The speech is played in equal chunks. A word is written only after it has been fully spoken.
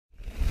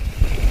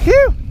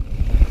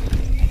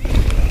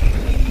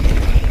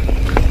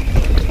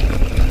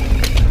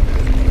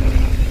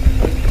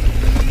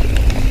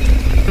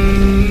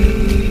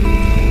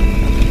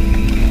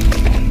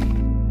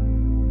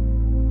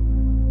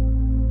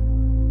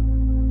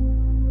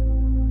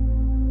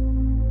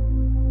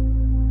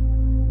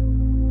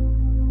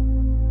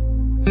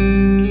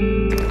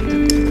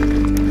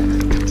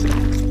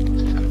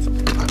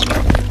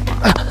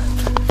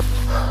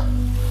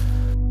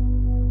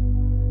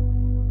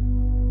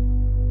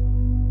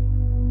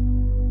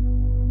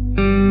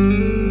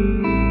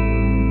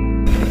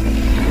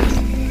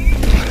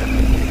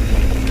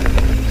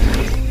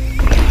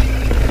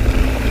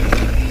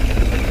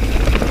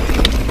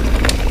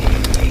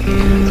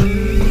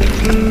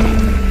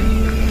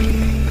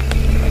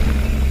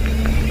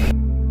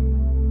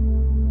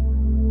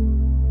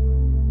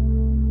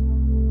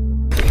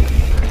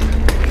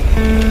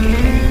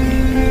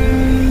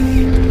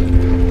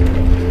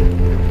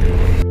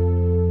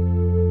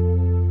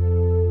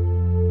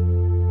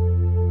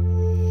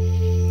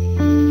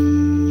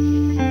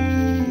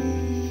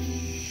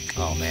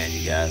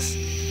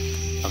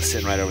Alan's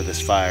sitting right over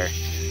this fire.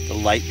 The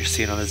light you're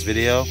seeing on this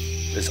video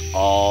is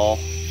all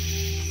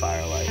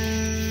firelight.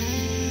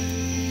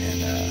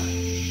 And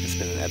it's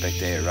been an epic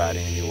day at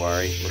riding in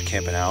Uwharrie. We're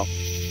camping out.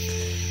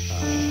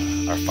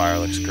 Our fire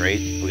looks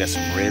great. We got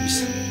some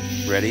ribs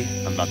ready.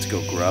 I'm about to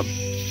go grub.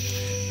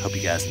 Hope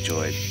you guys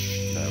enjoyed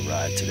the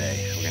ride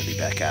today. We're going to be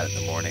back out in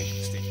the morning.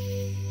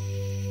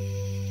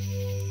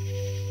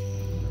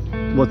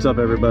 What's up,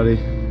 everybody?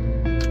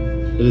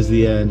 It is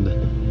the end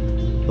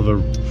of a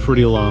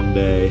pretty long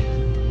day.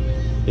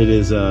 It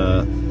is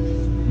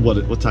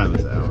what time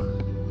is it now?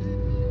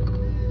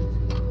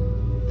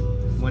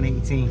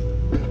 1:18.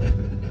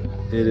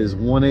 It is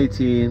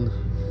 1:18.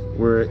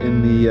 We're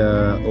in the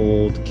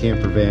old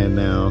camper van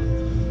now.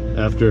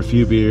 After a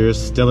few beers,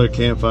 stellar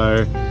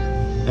campfire.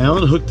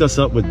 Alan hooked us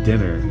up with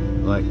dinner.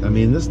 Like, I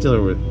mean, this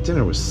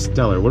dinner was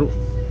stellar. What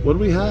do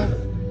we have?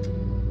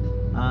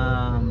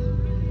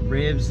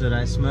 Ribs that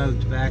I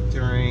smoked back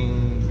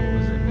during, what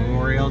was it,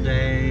 Memorial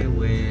Day,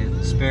 with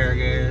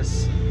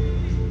asparagus,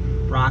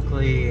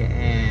 broccoli,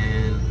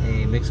 and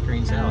a mixed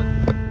green salad.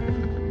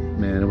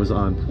 Man, it was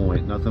on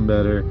point. Nothing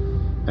better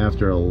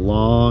after a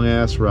long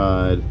ass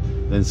ride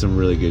than some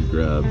really good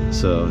grub.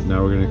 So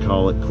now we're gonna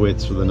call it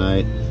quits for the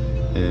night,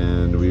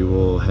 and we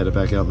will head it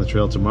back out on the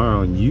trail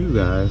tomorrow, and you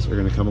guys are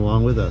gonna come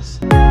along with us.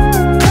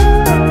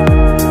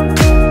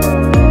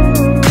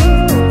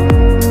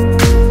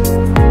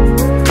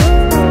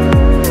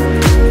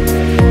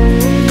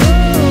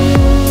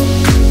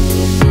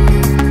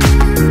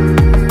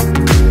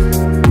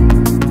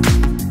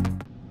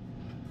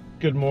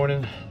 Good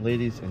morning,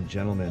 ladies and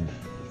gentlemen,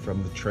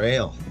 from the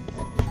trail.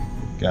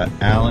 Got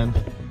Alan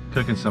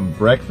cooking some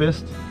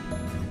breakfast.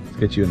 Let's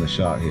get you in the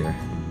shot here.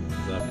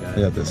 What's up, guys?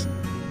 I got this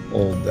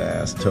old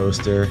ass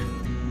toaster,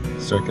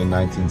 circa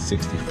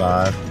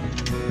 1965.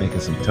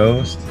 Making some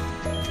toast.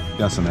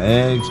 Got some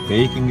eggs,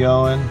 bacon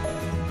going.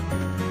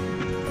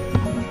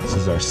 This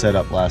is our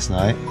setup last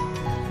night.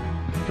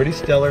 Pretty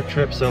stellar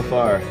trip so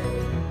far.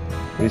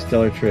 Pretty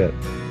stellar trip.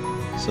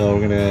 So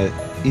we're gonna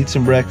eat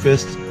some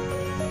breakfast,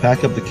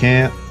 pack up the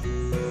camp,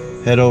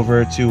 head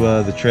over to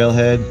the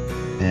trailhead,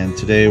 and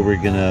today we're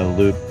gonna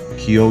loop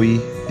Kiowa,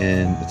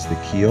 and it's the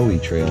Kiowa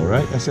Trail,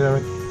 right? Did I say that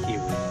right?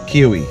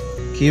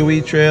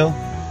 Kiowa Trail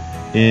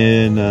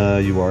in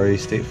Uwharrie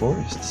State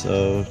Forest.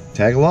 So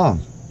tag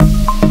along.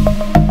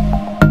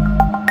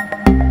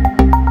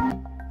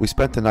 We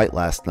spent the night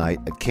last night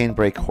at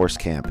Canebrake Horse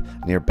Camp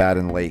near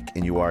Baden Lake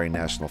in Uwharrie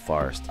National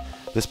Forest.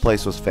 This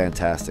place was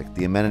fantastic.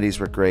 The amenities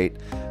were great.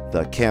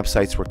 The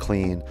campsites were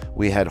clean.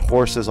 We had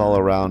horses all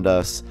around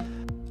us.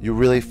 You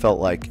really felt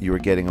like you were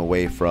getting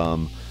away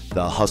from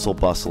the hustle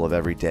bustle of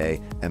every day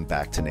and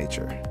back to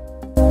nature.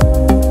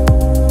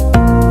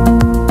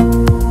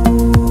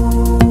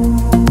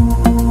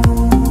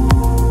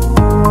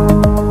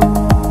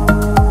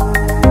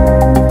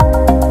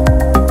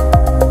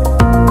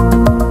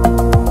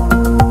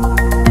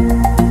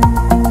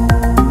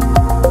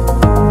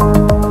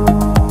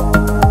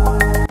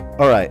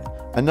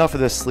 Enough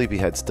of this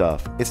sleepyhead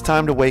stuff. It's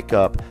time to wake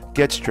up,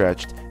 get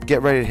stretched,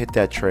 get ready to hit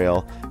that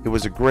trail. It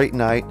was a great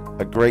night,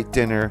 a great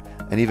dinner,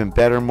 an even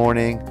better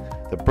morning.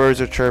 The birds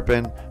are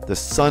chirping, the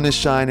sun is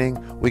shining,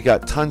 we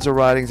got tons of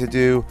riding to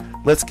do.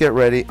 Let's get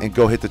ready and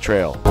go hit the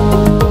trail.